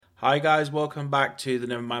Hi guys, welcome back to the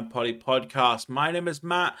Nevermind Polly podcast. My name is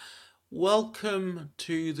Matt. Welcome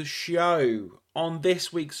to the show. On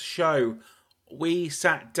this week's show, we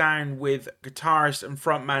sat down with guitarist and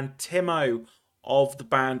frontman Timo of the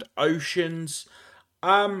band Oceans.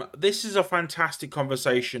 This is a fantastic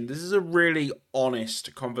conversation. This is a really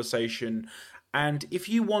honest conversation. And if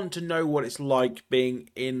you want to know what it's like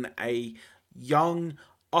being in a young,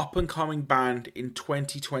 up and coming band in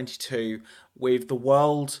 2022 with the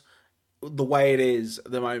world the way it is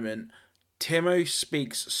at the moment, Timo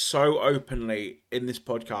speaks so openly in this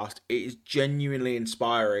podcast. It is genuinely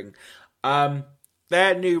inspiring.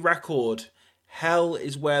 Their new record, Hell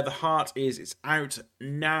is Where the Heart Is, it's out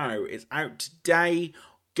now. It's out today.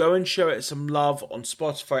 Go and show it some love on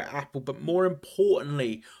Spotify, Apple, but more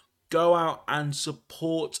importantly, go out and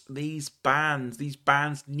support these bands. These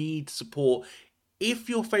bands need support. If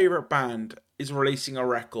your favourite band is releasing a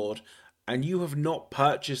record and you have not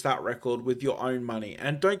purchased that record with your own money,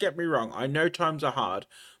 and don't get me wrong, I know times are hard,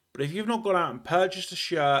 but if you've not gone out and purchased a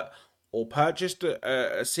shirt or purchased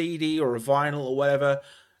a CD or a vinyl or whatever,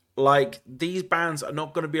 like, these bands are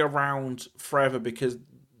not going to be around forever because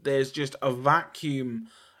there's just a vacuum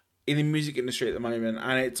in the music industry at the moment,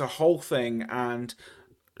 and it's a whole thing, and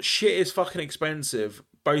shit is fucking expensive,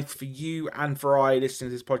 both for you and for I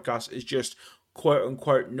listening to this podcast is just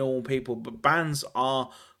quote-unquote normal people, but bands are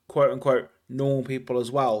quote-unquote normal people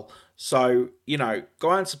as well. So, go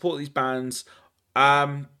out and support these bands.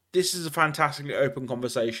 This is a fantastically open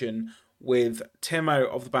conversation with Timo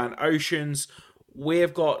of the band Oceans.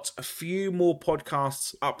 We've got a few more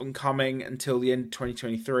podcasts up and coming until the end of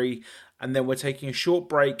 2023, and then we're taking a short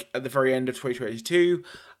break at the very end of 2022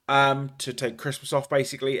 to take Christmas off,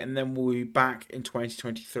 basically, and then we'll be back in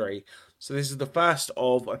 2023. So this is the first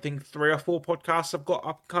of, I think, 3 or 4 podcasts I've got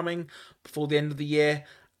up and coming before the end of the year.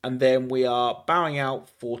 And then we are bowing out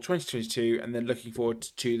for 2022 and then looking forward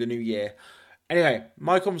to the new year. Anyway,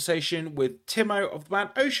 my conversation with Timo of the band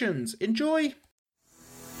Oceans. Enjoy!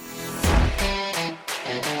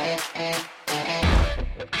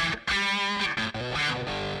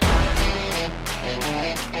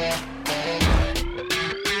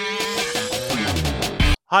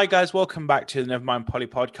 Hi guys, welcome back to the Nevermind Polly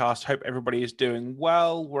podcast. Hope everybody is doing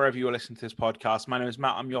well wherever you are listening to this podcast. My name is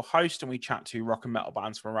Matt, I'm your host, and we chat to rock and metal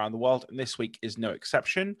bands from around the world, and this week is no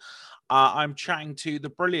exception. I'm chatting to the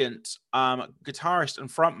brilliant guitarist and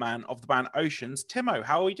frontman of the band Oceans, Timo.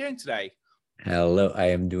 How are we doing today? Hello, I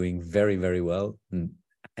am doing very, very well.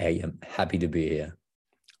 I am happy to be here.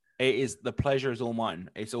 The pleasure is all mine.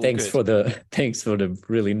 It's all thanks good. Thanks for the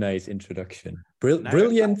really nice introduction.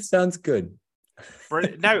 Brilliant sounds good.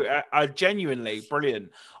 Brilliant. No, genuinely brilliant.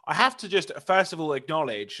 I have to just first of all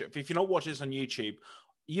acknowledge, if you're not watching this on YouTube,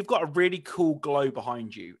 you've got a really cool glow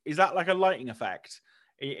behind you. Is that like a lighting effect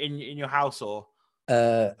in your house, or?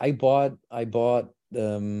 I bought how's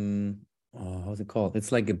it called?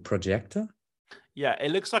 It's like a projector. Yeah, it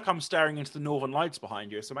looks like I'm staring into the Northern Lights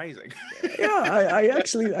behind you. It's amazing. Yeah,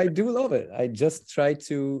 I do love it. I just try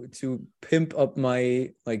to pimp up my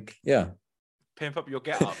pimp up your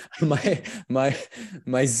get up.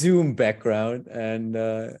 my Zoom background, and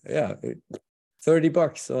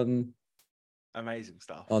 $30 on amazing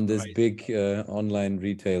stuff on this big online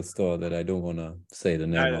retail store that I don't want to say the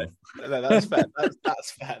name of. No, that's fair.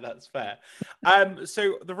 That's fair.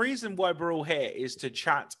 So the reason why we're all here is to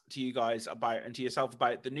chat to you guys about, and to yourself,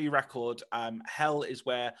 about the new record, Hell is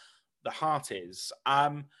Where the Heart Is.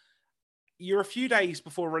 You're a few days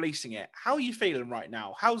before releasing it. How are you feeling right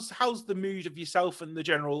now? How's the mood of yourself and the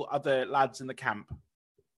general other lads in the camp?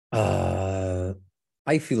 I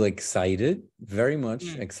feel excited, very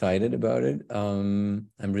much excited about it. I'm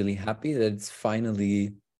really happy that it's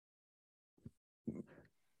finally,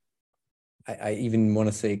 I even want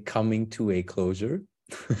to say, coming to a closure.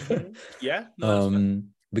 Yeah. No,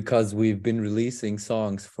 because we've been releasing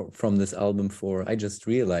songs from this album for, I just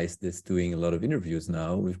realized this doing a lot of interviews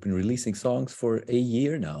now, we've been releasing songs for a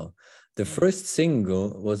year now. The first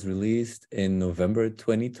single was released in November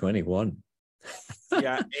 2021.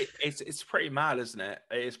 Yeah, it's pretty mad, isn't it?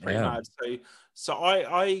 It's pretty mad. So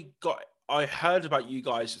I heard about you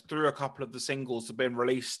guys through a couple of the singles that have been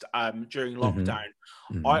released during lockdown.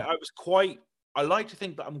 I like to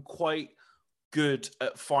think that I'm quite good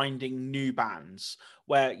at finding new bands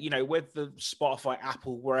where, with the Spotify,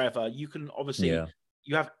 Apple, wherever, you can obviously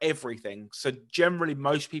you have everything. So generally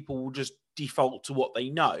most people will just default to what they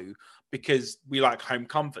know because we like home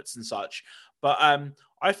comforts and such. But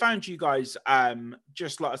I found you guys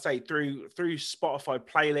just like I say through Spotify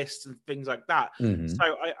playlists and things like that.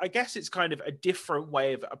 So I guess it's kind of a different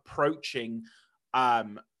way of approaching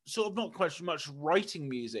sort of not quite so much writing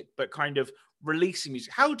music, but kind of releasing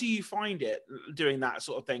music. How do you find it doing that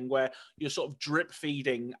sort of thing where you're sort of drip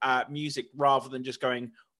feeding music rather than just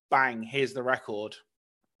going, bang, here's the record?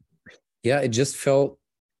 Yeah, it just felt,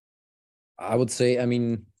 I would say, I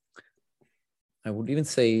mean, I would even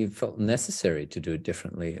say it felt necessary to do it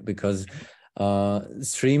differently because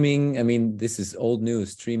streaming, I mean, this is old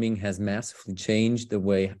news. Streaming has massively changed the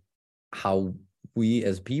way how we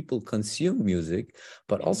as people consume music,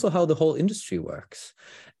 but also how the whole industry works.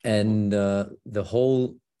 And the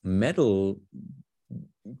whole metal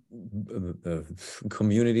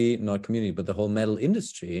community, not community, but the whole metal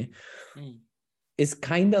industry is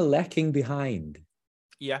kind of lacking behind.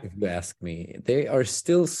 Yeah. If you ask me, they are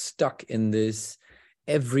still stuck in this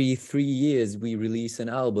every 3 years we release an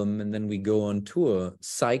album and then we go on tour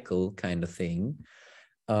cycle kind of thing.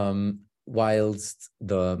 Whilst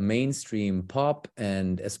the mainstream pop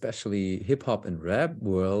and especially hip hop and rap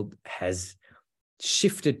world has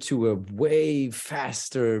shifted to a way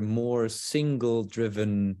faster, more single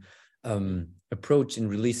driven approach in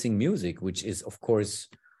releasing music, which is, of course,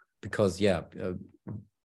 because,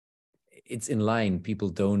 it's in line. People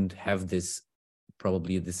don't have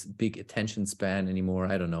probably this big attention span anymore.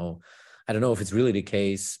 I don't know if it's really the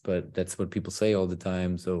case, but that's what people say all the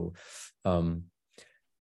time. So,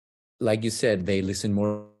 like you said, they listen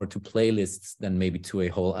more to playlists than maybe to a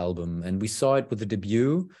whole album. And we saw it with the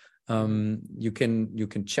debut. You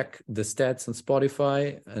can check the stats on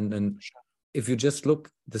Spotify, and if you just look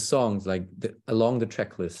the songs like along the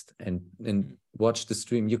track list and watch the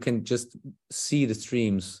stream, you can just see the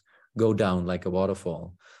streams go down like a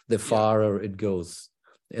waterfall the farther it goes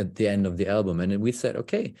at the end of the album. And we said,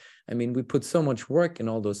 okay, I mean, we put so much work in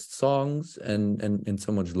all those songs and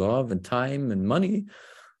so much love and time and money.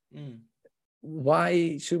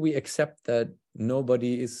 Why should we accept that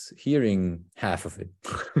nobody is hearing half of it?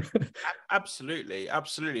 Absolutely. I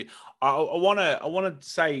want to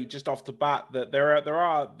say just off the bat that there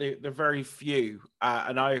are the very few,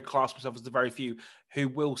 and I class myself as the very few who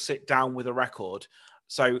will sit down with a record.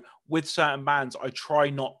 So with certain bands, I try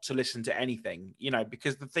not to listen to anything,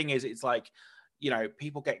 because the thing is, it's like,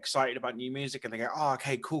 people get excited about new music and they go, oh,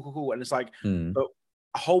 okay, cool. And it's like, but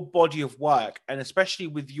a whole body of work, and especially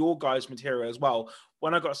with your guys' material as well.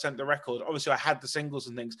 When I got sent the record, obviously I had the singles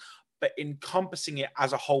and things, but encompassing it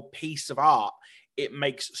as a whole piece of art, it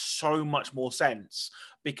makes so much more sense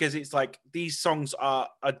because it's like these songs are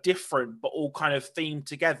different, but all kind of themed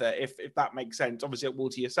together. If that makes sense, obviously it will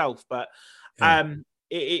to yourself, but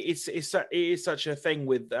it is such a thing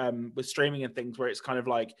with streaming and things where it's kind of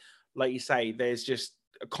like you say, there's just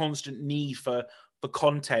a constant need for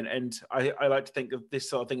content, and I like to think of this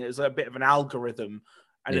sort of thing as a bit of an algorithm,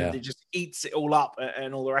 and then it just eats it all up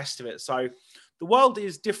and all the rest of it. So the world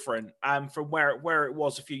is different from where it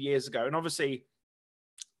was a few years ago, and obviously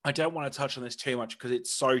I don't want to touch on this too much because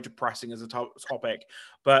it's so depressing as a topic,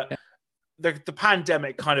 but the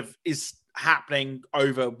pandemic kind of is happening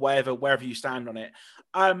over wherever you stand on it.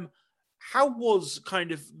 How was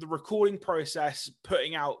kind of the recording process,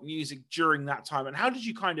 putting out music during that time, and how did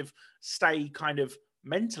you kind of stay kind of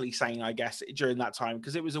mentally sane, I guess, during that time?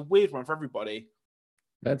 Because it was a weird one for everybody.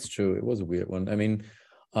 That's true. It was a weird one. I mean,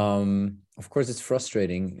 of course, it's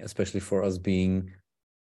frustrating, especially for us being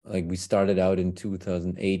like, we started out in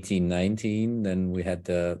 2018, 19, then we had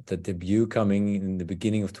the debut coming in the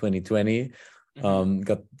beginning of 2020.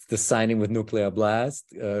 Got the signing with Nuclear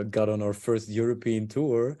Blast, got on our first European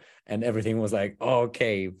tour, and everything was like, oh,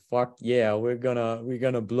 okay, fuck yeah, we're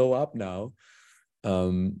gonna blow up now.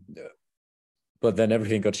 But then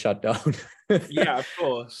everything got shut down. Yeah, of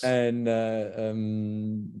course. And of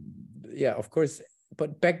course.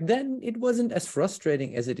 But back then it wasn't as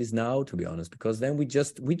frustrating as it is now, to be honest, because then we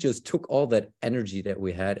just took all that energy that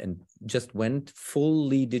we had and just went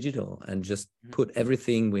fully digital and just put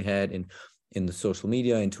everything we had in the social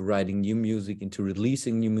media, into writing new music, into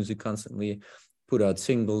releasing new music constantly, put out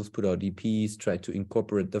singles, put out EPs, tried to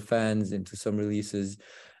incorporate the fans into some releases.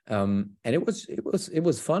 And it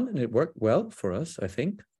was fun, and it worked well for us, I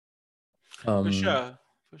think. For sure.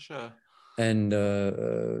 And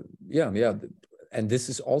and this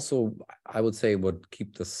is also, I would say, what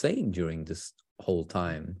kept us sane during this whole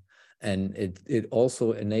time. And it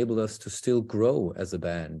also enabled us to still grow as a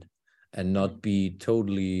band and not be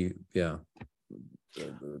totally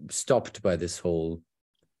stopped by this whole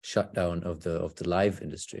shutdown of the live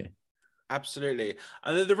industry. Absolutely.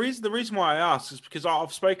 And the reason why I ask is because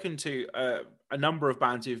I've spoken to a number of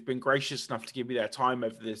bands who've been gracious enough to give me their time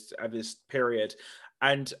over this period.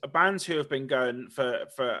 And bands who have been going for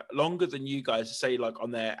longer than you guys, say like on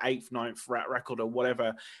their eighth, ninth record or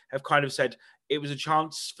whatever, have kind of said it was a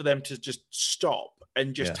chance for them to just stop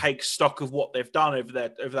and just Yeah. take stock of what they've done over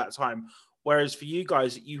that time. Whereas for you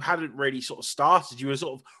guys, you hadn't really sort of started. You were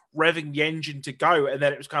sort of revving the engine to go, and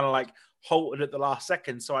then it was kind of like halted at the last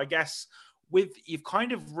second. So I guess you've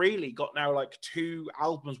kind of really got now like 2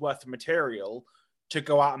 albums worth of material to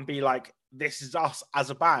go out and be like, this is us as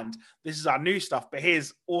a band. This is our new stuff, but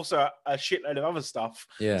here's also a shitload of other stuff.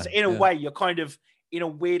 Yeah. So in a way, you're kind of in a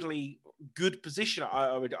weirdly good position.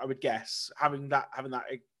 I would guess having that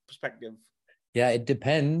perspective. Yeah, it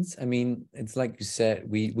depends. I mean, it's like you said,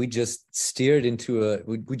 we just steered into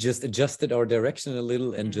we just adjusted our direction a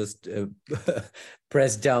little and just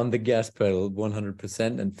pressed down the gas pedal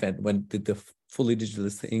 100% and did the fully digital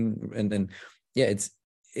thing. And then, yeah, it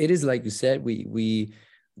is like you said, we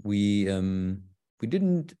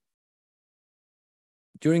didn't,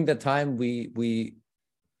 during that time, we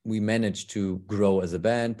managed to grow as a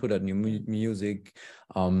band, put out new music,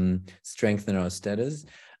 strengthen our status.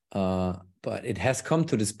 But it has come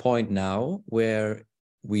to this point now where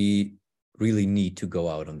we really need to go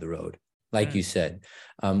out on the road. Like you said,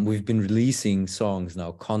 we've been releasing songs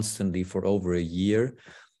now constantly for over a year.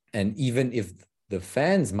 And even if the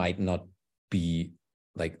fans might not be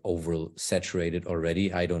like oversaturated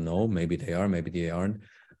already, I don't know, maybe they are, maybe they aren't.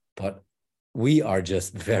 But we are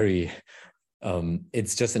just very,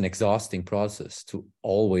 it's just an exhausting process to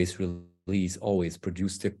always release, always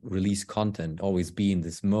produce the release content, always be in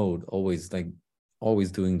this mode, always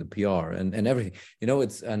doing the PR and everything, you know,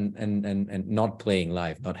 it's and not playing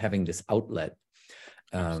live, not having this outlet.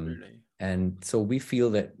 And so we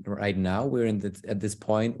feel that right now we're at this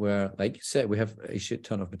point where, like you said, we have a shit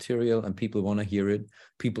ton of material and people want to hear it.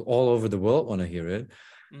 People all over the world want to hear it.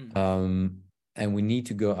 And we need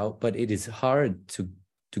to go out, but it is hard to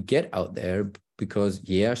get out there because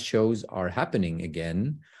shows are happening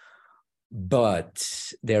again. But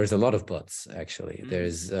there's a lot of buts, actually.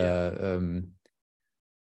 There's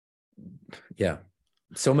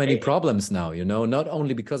so many problems now, you know, not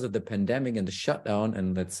only because of the pandemic and the shutdown.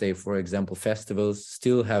 And let's say, for example, festivals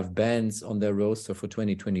still have bands on their roster for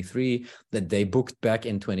 2023 that they booked back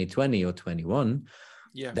in 2020 or 21.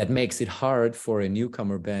 Yeah. That makes it hard for a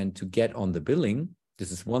newcomer band to get on the billing.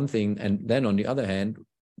 This is one thing. And then on the other hand,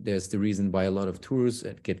 there's the reason why a lot of tours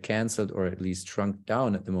get canceled or at least shrunk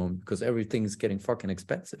down at the moment, because everything is getting fucking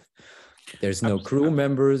expensive. There's no crew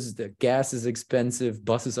members, the gas is expensive,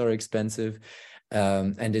 buses are expensive.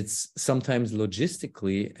 And it's sometimes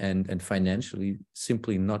logistically and financially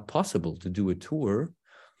simply not possible to do a tour.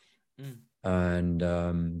 And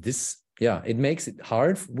it makes it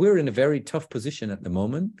hard. We're in a very tough position at the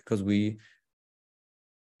moment because we,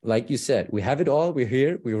 like you said, we have it all. We're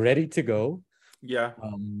here. We're ready to go. Yeah.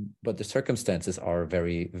 But the circumstances are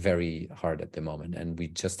very, very hard at the moment. And we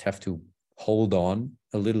just have to hold on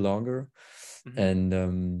a little longer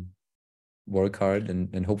and work hard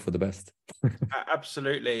and hope for the best.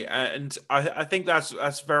 Absolutely. And I think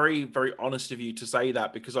that's very, very honest of you to say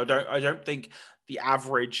that, because I don't think the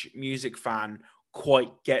average music fan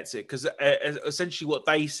quite gets it, because essentially what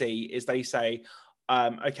they see is they say,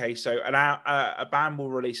 okay, so a band will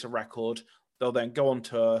release a record, they'll then go on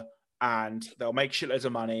tour and they'll make shitloads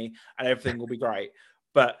of money and everything will be great.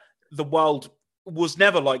 But the world was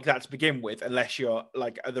never like that to begin with, unless you're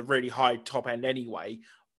like at the really high top end anyway.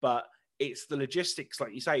 But it's the logistics,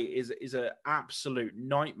 like you say, is an absolute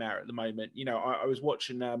nightmare at the moment. You know, I was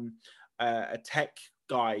watching a tech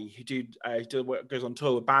guy who goes on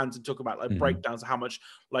tour with bands and talk about like breakdowns of how much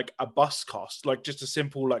like a bus costs, like just a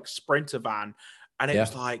simple like Sprinter van, and it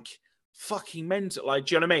was like fucking mental. Like,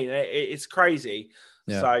 do you know what I mean? It's crazy.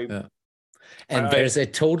 And there's a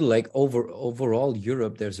total like overall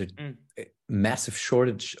Europe, there's a massive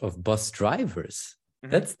shortage of bus drivers.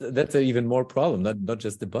 That's an even more problem. Not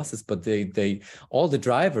just the buses, but they all the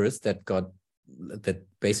drivers that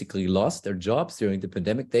basically lost their jobs during the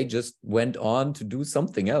pandemic, they just went on to do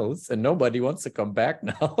something else, and nobody wants to come back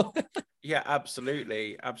now. Yeah,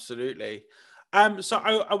 absolutely. So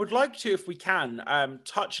I would like to, if we can,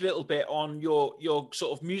 touch a little bit on your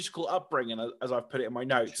sort of musical upbringing, as I've put it in my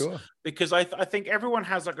notes, because I think everyone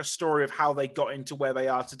has like a story of how they got into where they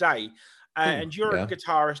are today. And you're a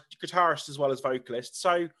guitarist as well as vocalist.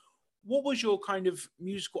 So what was your kind of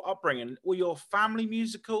musical upbringing? Were your family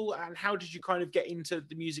musical, and how did you kind of get into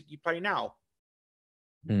the music you play now?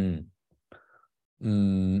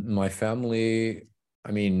 My family,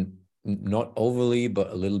 I mean, not overly,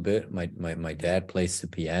 but a little bit. My dad plays the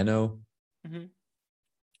piano.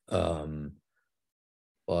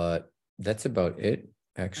 But that's about it,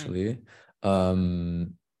 actually.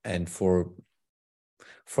 And for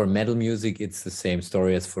metal music, it's the same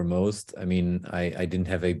story as for most. I mean, I didn't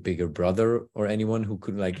have a bigger brother or anyone who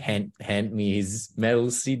could like hand me his metal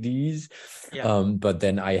CDs. Yeah. But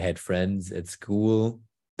then I had friends at school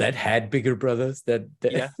that had bigger brothers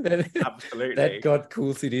Yeah. that Absolutely. got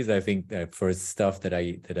cool CDs. I think the first stuff that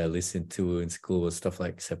I listened to in school was stuff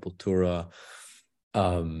like Sepultura,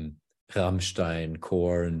 um, Rammstein,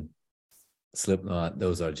 Korn, Slipknot.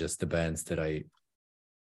 Those are just the bands that I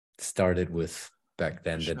started with back For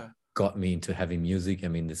then that sure. got me into heavy music. I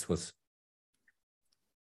mean, this was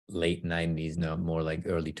late 90s, now more like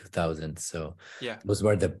early 2000s. So Yeah. those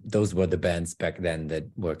were the bands back then that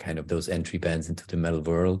were kind of those entry bands into the metal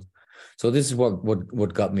world. So this is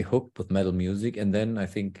what got me hooked with metal music. And then I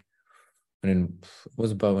think when it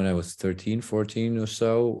was about when I was 13, 14 or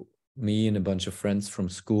so, me and a bunch of friends from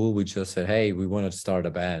school, we just said, hey, we want to start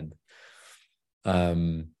a band.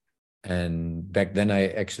 And back then I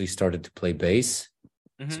actually started to play bass.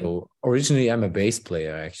 So originally I'm a bass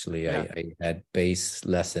player, actually. Yeah. I had bass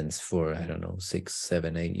lessons for, I don't know, 6,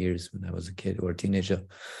 7, 8 years when I was a kid or a teenager.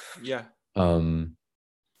 Yeah. And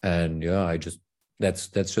yeah, that's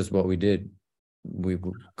just what we did. We a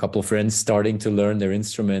couple of friends starting to learn their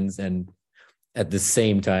instruments and at the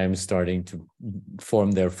same time starting to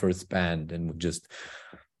form their first band, and we just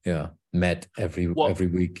met every What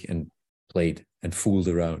week and played and fooled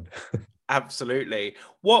around. Absolutely.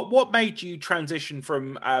 What made you transition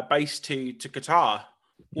from bass to guitar?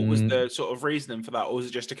 What was Mm, the sort of reasoning for that, or was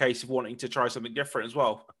it just a case of wanting to try something different as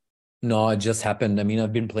well? no, it just happened. I mean,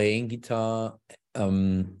 I've been playing guitar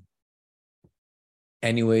um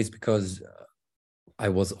anyways because I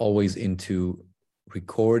was always into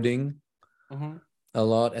recording a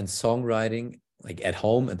lot and songwriting, like at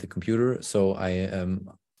home at the computer. So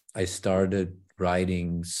I started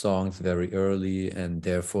writing songs very early, and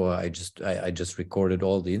therefore I just recorded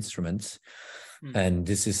all the instruments. Mm. And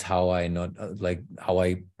this is how I not like how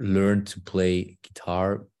I learned to play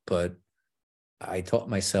guitar. But I taught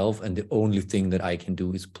myself, and the only thing that I can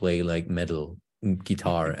do is play like metal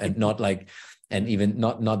guitar, and not like, and even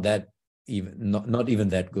not that, even not even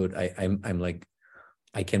that good. I'm like,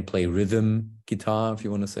 I can play rhythm guitar, if you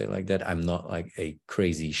want to say it like that. I'm not like a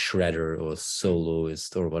crazy shredder or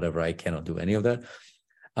soloist or whatever. I cannot do any of that.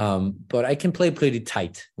 But I can play pretty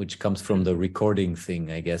tight, which comes from the recording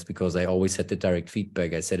thing, I guess, because I always had the direct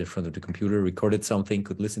feedback. I sat in front of the computer, recorded something,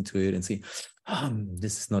 could listen to it and see,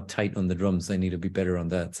 this is not tight on the drums. I need to be better on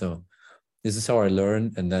that. So this is how I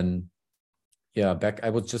learned. And then, yeah, I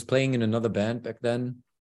was just playing in another band back then.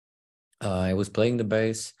 I was playing the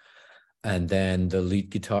bass, and then the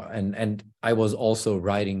lead guitar, and I was also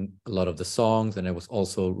writing a lot of the songs, and I was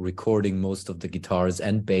also recording most of the guitars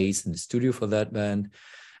and bass in the studio for that band.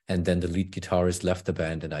 And then the lead guitarist left the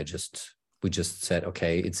band, and we just said,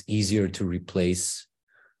 okay, it's easier to replace,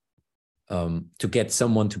 to get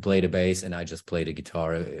someone to play the bass, and I just play the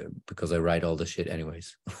guitar because I write all the shit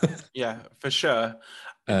anyways. Yeah, for sure.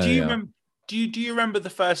 Do you Yeah. remember? Do you remember the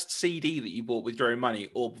first CD that you bought with your own money,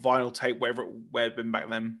 or vinyl tape, wherever it would have been back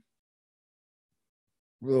then?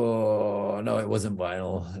 Oh no, it wasn't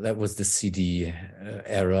vinyl. That was the CD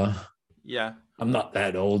era. Yeah. I'm not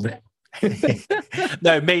that old.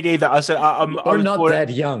 No, me neither. I said I Or was not born. that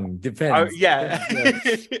young. Oh Depends. yeah.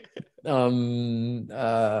 Depends.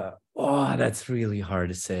 Yeah. That's really hard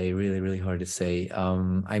to say. Really, really hard to say.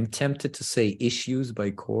 I'm tempted to say Issues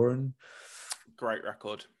by Korn. Great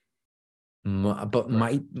record. But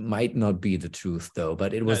Great. might not be the truth though.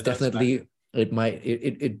 But it No, was that's fair. definitely,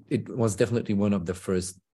 it was definitely one of the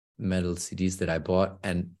first metal CDs that I bought,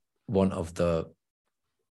 and one of the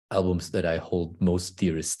albums that I hold most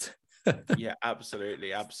dearest. Yeah,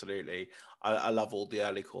 absolutely, absolutely. I love all the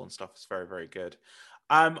early Corn stuff. It's very, very good.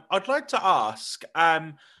 I'd like to ask,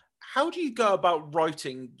 how do you go about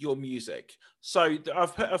writing your music? So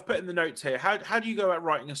I've put in the notes here. How do you go about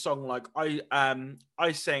writing a song like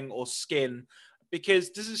I Sing or Skin? Because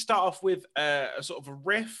does it start off with a sort of a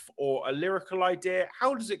riff or a lyrical idea?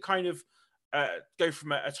 How does it kind of go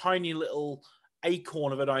from a tiny little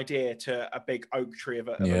acorn of an idea to a big oak tree of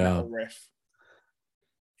a Yeah. metal riff?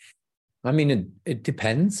 I mean, it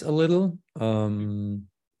depends a little,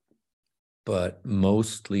 but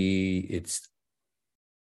mostly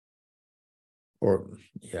or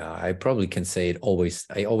yeah, I probably can say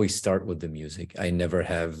I always start with the music. I never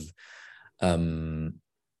have, um,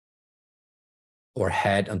 or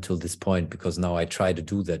had until this point, because now I try to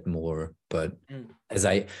do that more. But Mm, as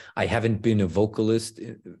I haven't been a vocalist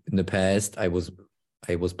in the past, I was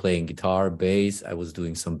playing guitar, bass, I was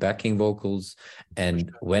doing some backing vocals. for And sure.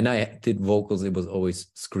 when I did vocals, it was always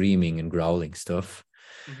screaming and growling stuff.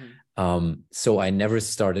 Mhm. So I never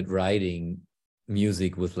started writing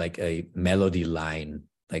music with like a melody line,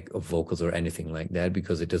 like of vocals or anything like that,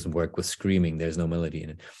 because it doesn't work with screaming. There's no melody in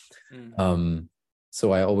it.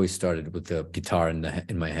 So I always started with the guitar in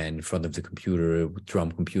my hand in front of the computer,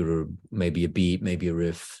 drum computer, maybe a beat, maybe a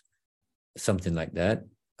riff, something like that.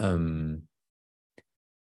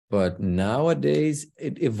 But nowadays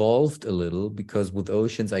it evolved a little, because with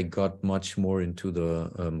Oceans I got much more into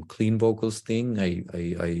the clean vocals thing.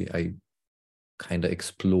 I kind of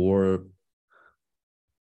explore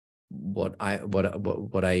what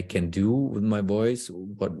I can do with my voice,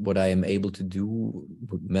 what I am able to do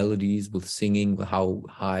with melodies, with singing. How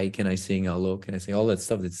high can I sing? How low can I sing? All that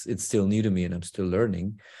stuff. It's still new to me, and I'm still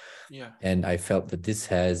learning. Yeah. And I felt that this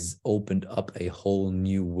has opened up a whole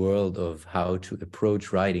new world of how to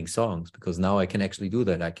approach writing songs, because now I can actually do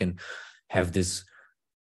that. I can have this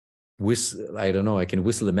whistle, I don't know, I can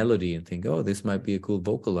whistle a melody and think, oh, this might be a cool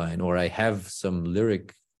vocal line, or I have some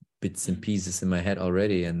lyric bits and pieces in my head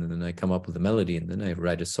already, and then I come up with a melody, and then I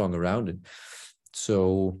write a song around it.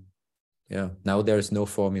 So yeah, now there's no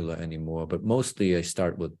formula anymore, but mostly I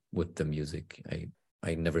start with the music.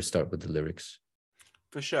 I never start with the lyrics.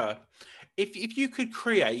 For sure. If you could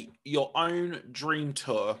create your own dream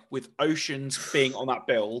tour with Oceans being on that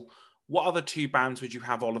bill, what other two bands would you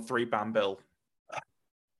have on a three-band bill?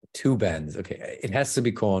 Two bands. Okay. It has to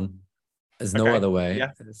be Korn. There's no Okay. other way.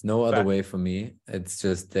 Yeah. There's no other Fair. way for me. It's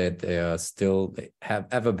just that they have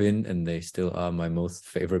ever been, and they still are my most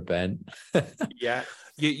favorite band. Yeah.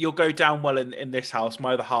 You'll go down well in this house.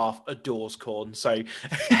 My other half adores Corn, so you're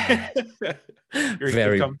in good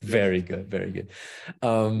Very, company. very good. Very good.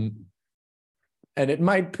 And it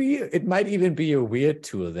might even be a weird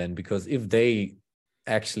tour then, because if they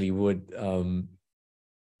actually would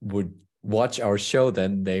watch our show,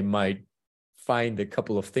 then they might find a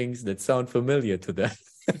couple of things that sound familiar to them.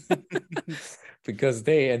 Because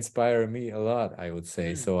they inspire me a lot, I would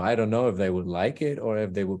say. So I don't know if they would like it or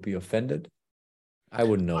if they would be offended. I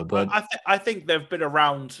wouldn't know, but I think they've been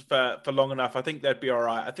around for long enough. I think they'd be all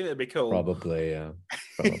right. I think they'd be cool. probably, yeah,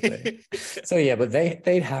 probably. So yeah, but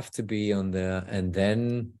they'd have to be on there, and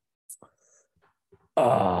then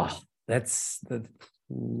that's the.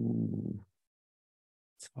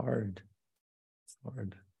 It's hard. It's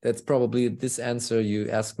hard. That's probably this answer you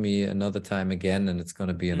ask me another time again, and it's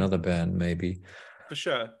gonna be another band maybe. For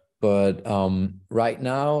sure. But right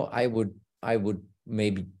now I would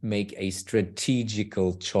maybe make a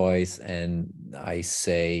strategical choice, and I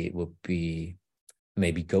say it would be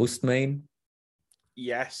maybe Ghostmain.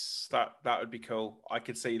 Yes, that would be cool. I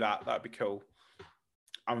could see that. That'd be cool.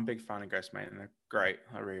 I'm a big fan of Ghostmate, and they're great.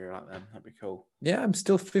 I really like them. That'd be cool. Yeah, I'm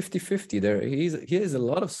still 50-50 there. He has a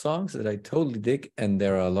lot of songs that I totally dig, and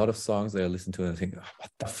there are a lot of songs that I listen to and I think, oh,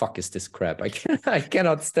 what the fuck is this crap? I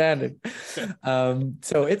cannot stand it.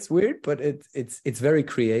 So it's weird, but it's very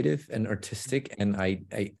creative and artistic, and I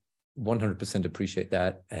 100% appreciate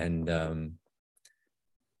that. And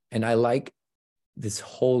I like this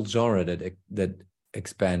whole genre that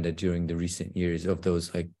expanded during the recent years, of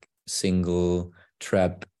those like single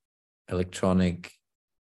trap electronic,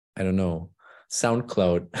 I don't know,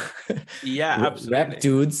 SoundCloud Yeah, absolutely. rap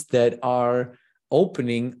dudes that are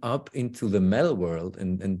opening up into the metal world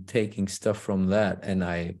and taking stuff from that. And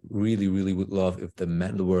I really, really would love if the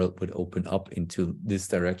metal world would open up into this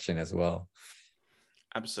direction as well.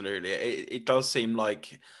 Absolutely. It does seem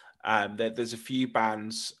like there's a few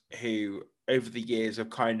bands who over the years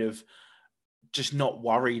have kind of just not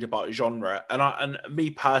worried about genre. And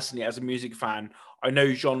me personally, as a music fan, I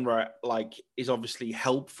know genre like is obviously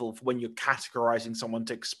helpful for when you're categorizing someone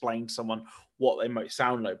to explain to someone what they might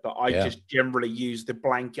sound like. But I Yeah. just generally use the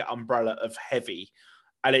blanket umbrella of heavy.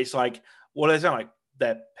 And it's like, what do they sound like?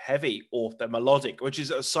 They're heavy or they're melodic, which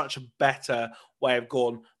is such a better way of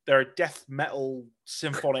going. They're a death metal,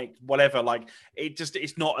 symphonic, whatever. Like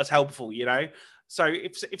it's not as helpful, you know? So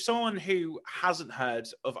if someone who hasn't heard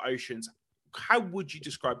of Oceans, how would you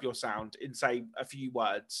describe your sound in, say, a few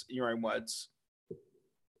words, in your own words?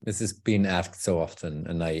 This has been asked so often,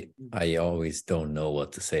 and I always don't know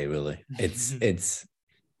what to say, really. It's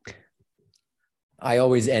I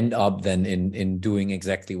always end up then in doing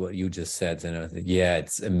exactly what you just said. And I think, yeah,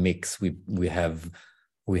 it's a mix. We have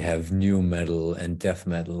new metal and death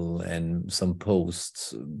metal and some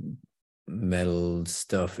post metal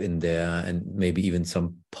stuff in there, and maybe even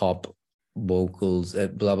some pop vocals,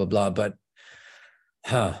 blah blah blah. But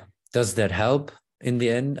does that help in the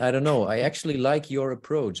end? I don't know. I actually like your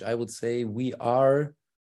approach. I would say we are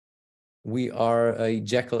we are a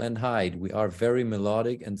Jekyll and Hyde. We are very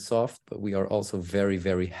melodic and soft, but we are also very,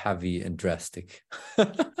 very heavy and drastic.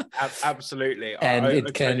 Absolutely. And I it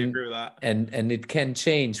totally can agree with that. and it can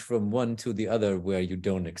change from one to the other where you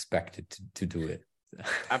don't expect it to do it.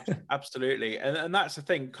 Absolutely, and that's the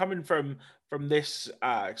thing. Coming from this,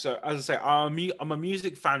 so as I say, I'm a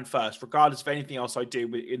music fan first, regardless of anything else I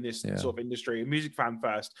do in this Yeah. sort of industry. A music fan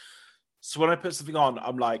first. So when I put something on,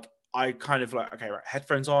 I'm like, I kind of like, okay, right,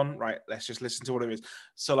 headphones on, right, let's just listen to what it is.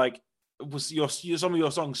 So like, was some of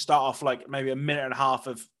your songs start off like maybe a minute and a half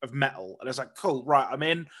of metal, and it's like, cool, right, I'm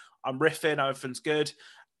in, I'm riffing, everything's good,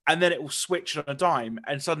 and then it will switch on a dime,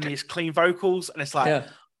 and suddenly it's clean vocals, and it's like, Yeah.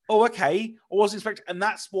 oh, okay, I wasn't expecting. And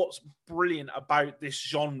that's what's brilliant about this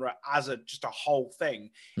genre as just a whole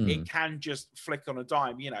thing. It can just flick on a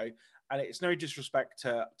dime, and it's no disrespect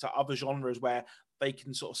to other genres where they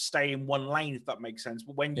can sort of stay in one lane, if that makes sense.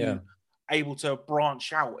 But when Yeah. you able to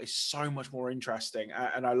branch out, it's so much more interesting,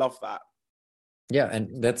 and I love that. Yeah,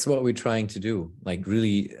 and that's what we're trying to do. Like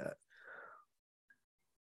really,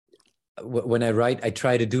 when I write, I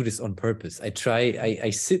try to do this on purpose. I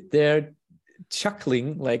sit there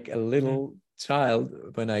chuckling like a little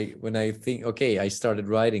child when I think, okay, I started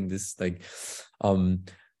writing this like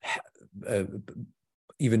uh,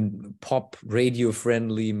 even pop radio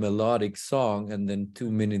friendly melodic song, and then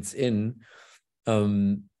 2 minutes in,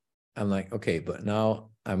 I'm like, okay, but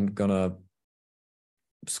now I'm gonna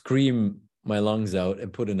scream my lungs out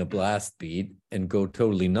and put in a blast beat and go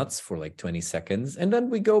totally nuts for like 20 seconds, and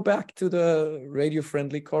then we go back to the radio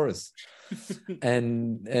friendly chorus.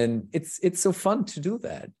 and it's so fun to do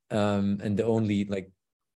that. And the only like,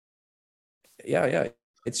 yeah,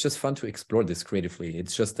 it's just fun to explore this creatively.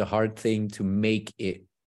 It's just a hard thing to make it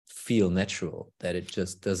feel natural, that it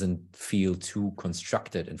just doesn't feel too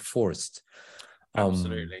constructed and forced.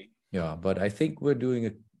 Absolutely. Yeah, but I think we're doing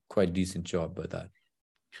a quite decent job with that.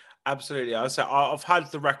 Absolutely. I've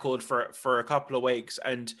had the record for a couple of weeks,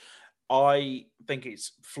 and I think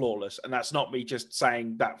it's flawless. And that's not me just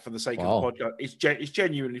saying that for the sake of the Wow. podcast. It's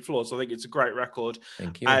genuinely flawless. I think it's a great record.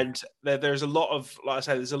 Thank you. And there's a lot of, like I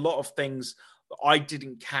say, there's a lot of things that I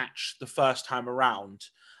didn't catch the first time around.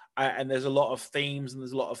 And there's a lot of themes and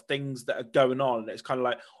there's a lot of things that are going on. And it's kind of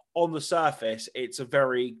like, on the surface, it's a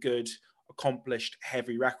very good, accomplished,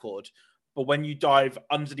 heavy record. But when you dive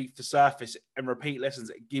underneath the surface and repeat listens,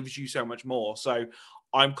 it gives you so much more. So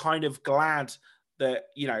I'm kind of glad that,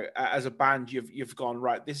 as a band, you've gone,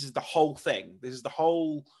 right, this is the whole thing, this is the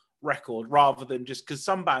whole record, rather than just, because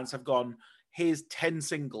some bands have gone, here's 10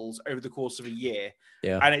 singles over the course of a year.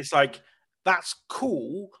 Yeah. And it's like, that's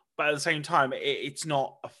cool, but at the same time, it's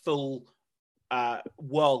not a full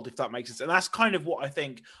world, if that makes sense. And that's kind of what I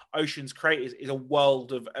think Oceans create, is a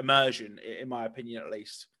world of immersion, in my opinion, at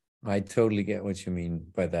least. I totally get what you mean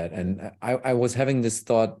by that. And I was having this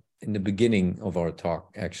thought in the beginning of our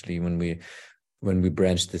talk, actually, when we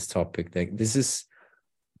branched this topic. Like,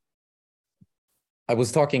 I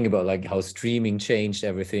was talking about like how streaming changed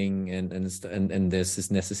everything, and this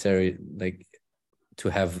is necessary, like, to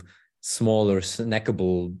have smaller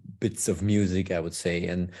snackable bits of music, I would say.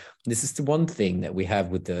 And this is the one thing that we have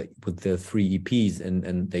with the 3 EPs,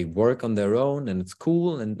 and they work on their own, and it's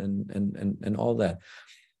cool, and all that.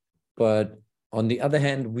 But on the other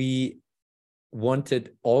hand, we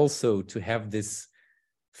wanted also to have this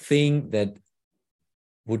thing that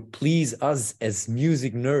would please us as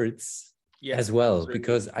music nerds as well, absolutely.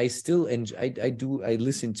 Because I still enjoy, I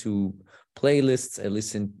listen to playlists, I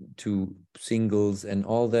listen to singles and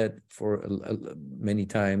all that for many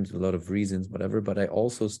times, a lot of reasons, whatever, but I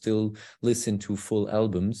also still listen to full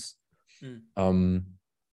albums.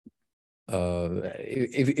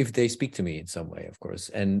 If they speak to me in some way, of course.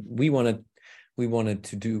 And we wanted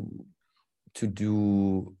to do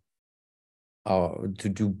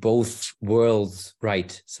both worlds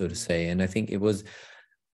right, so to say. And I think it was,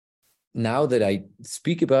 now that I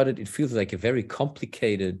speak about it, it feels like a very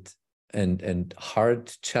complicated and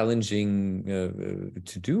hard, challenging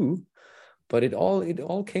to do, but it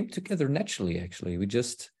all came together naturally, actually.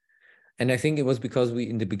 And I think it was because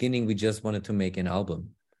in the beginning we just wanted to make an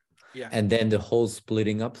album. Yeah. And then the whole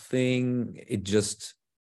splitting up thing, it just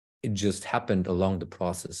happened along the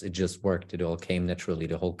process. It just worked. It all came naturally.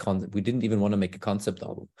 The whole concept. We didn't even want to make a concept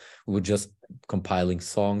album. We were just compiling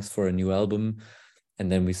songs for a new album. And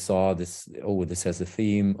then we saw this, oh, this has a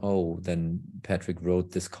theme. Oh, then Patrick wrote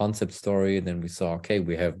this concept story. And then we saw, okay,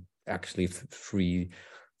 we have actually three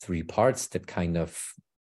parts that kind of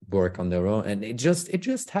work on their own. And it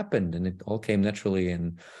just happened, and it all came naturally.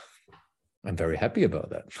 And I'm very happy about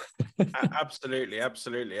that. Absolutely.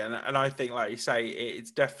 And I think, like you say, it's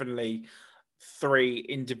definitely three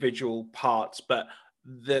individual parts, but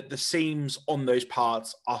the seams on those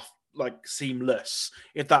parts are like seamless,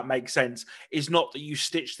 if that makes sense. It's not that you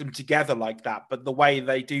stitch them together like that, but the way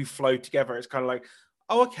they do flow together, it's kind of like,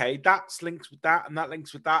 oh, okay, that's links with that and that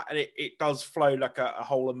links with that, and it does flow like a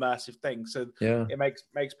whole immersive thing. So Yeah, it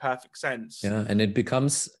makes perfect sense. yeah, and it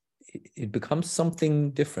becomes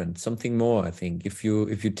something different, something more. I think if you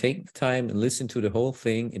take the time and listen to the whole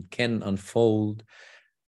thing, it can unfold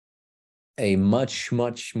a much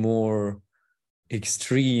more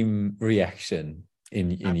extreme reaction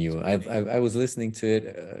in you. I was listening to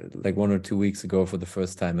it like 1 or 2 weeks ago for the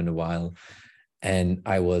first time in a while, and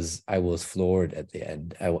I was floored at the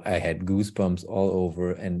end. I had goosebumps all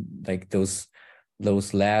over, and like those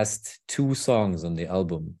last two songs on the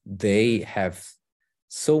album, they have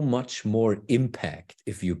so much more impact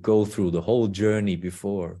if you go through the whole journey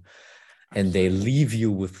before. And they leave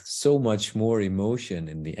you with so much more emotion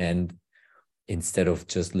in the end, instead of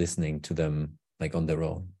just listening to them like on their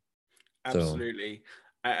own. Absolutely.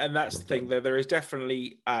 And that's the thing, there is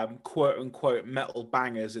definitely quote unquote metal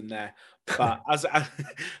bangers in there, but as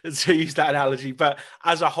to use that analogy, but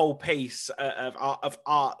as a whole piece of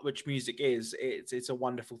art, which music is, it's a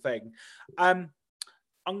wonderful thing.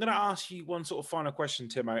 I'm going to ask you one sort of final question,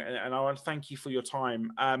 Timo, and I want to thank you for your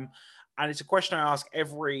time. And it's a question I ask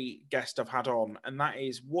every guest I've had on, and that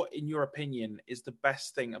is, what, in your opinion, is the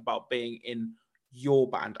best thing about being in your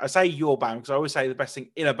band? I say your band because I always say the best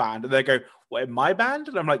thing in a band, and they go, "What, in my band?"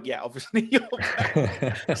 And I'm like, "Yeah, obviously your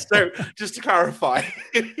band." So just to clarify,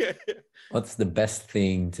 what's the best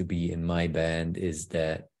thing to be in my band is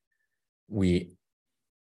that we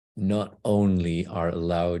not only are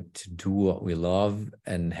allowed to do what we love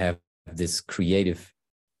and have this creative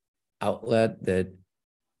outlet that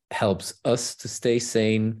helps us to stay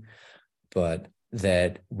sane, but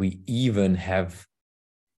that we even have,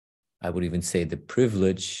 I would even say, the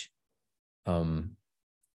privilege of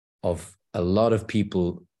a lot of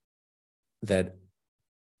people that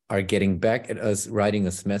are getting back at us, writing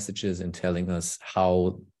us messages and telling us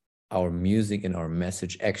how our music and our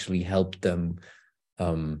message actually helped them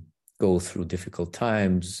go through difficult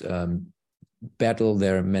times, battle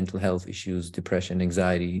their mental health issues, depression,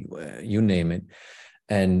 anxiety, you name it.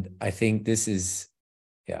 And I think this is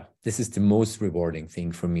the most rewarding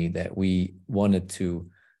thing for me, that we wanted to,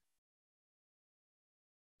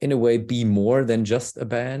 in a way, be more than just a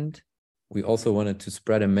band. We also wanted to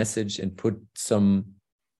spread a message and put some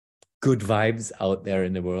good vibes out there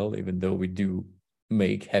in the world, even though we do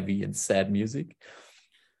make heavy and sad music.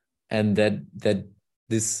 And that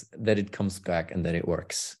it comes back and that it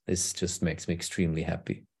works. This just makes me extremely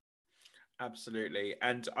happy. Absolutely.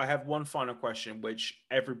 And I have one final question, which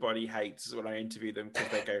everybody hates when I interview them,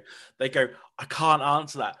 because they go, I can't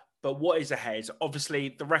answer that. But what is ahead?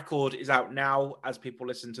 Obviously, the record is out now as people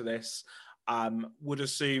listen to this. Would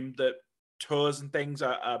assume that tours and things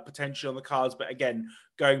are potentially on the cards. But again,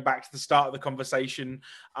 going back to the start of the conversation,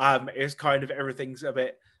 is kind of everything's a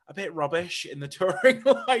bit rubbish in the touring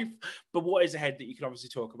life. But what is ahead that you can obviously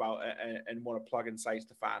talk about and want to plug and say to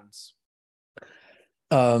the fans?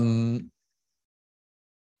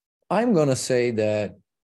 I'm gonna say that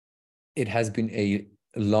it has been a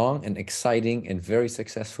long and exciting and very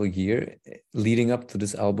successful year leading up to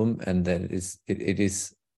this album, and that it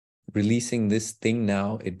is releasing this thing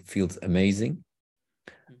now. It feels amazing,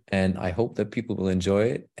 and I hope that people will enjoy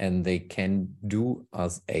it, and they can do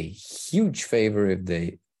us a huge favor if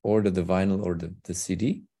they order the vinyl or the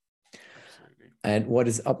CD. Absolutely. And what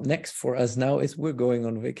is up next for us now is we're going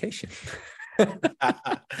on vacation.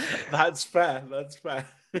 That's fair.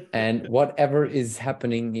 And whatever is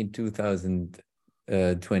happening in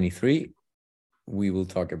 2023, we will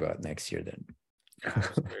talk about next year then.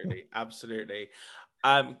 Absolutely.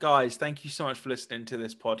 Guys, thank you so much for listening to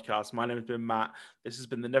this podcast. My name has been Matt. This has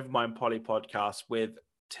been the Nevermind Polly podcast with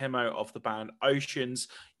Timo of the band Oceans.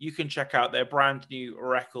 You can check out their brand new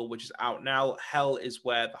record, which is out now. Hell is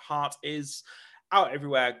Where the Heart Is. Out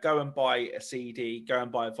everywhere. Go and buy a CD, go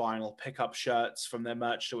and buy a vinyl, pick up shirts from their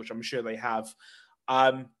merch store, which I'm sure they have.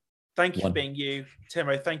 Thank you for being you.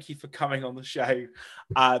 Timo, thank you for coming on the show.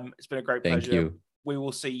 It's been a great pleasure. Thank you. We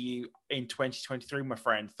will see you in 2023, my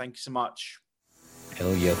friend. Thank you so much.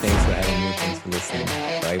 Hell yeah. Thanks for having me. Thanks for listening.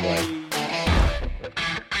 Bye-bye.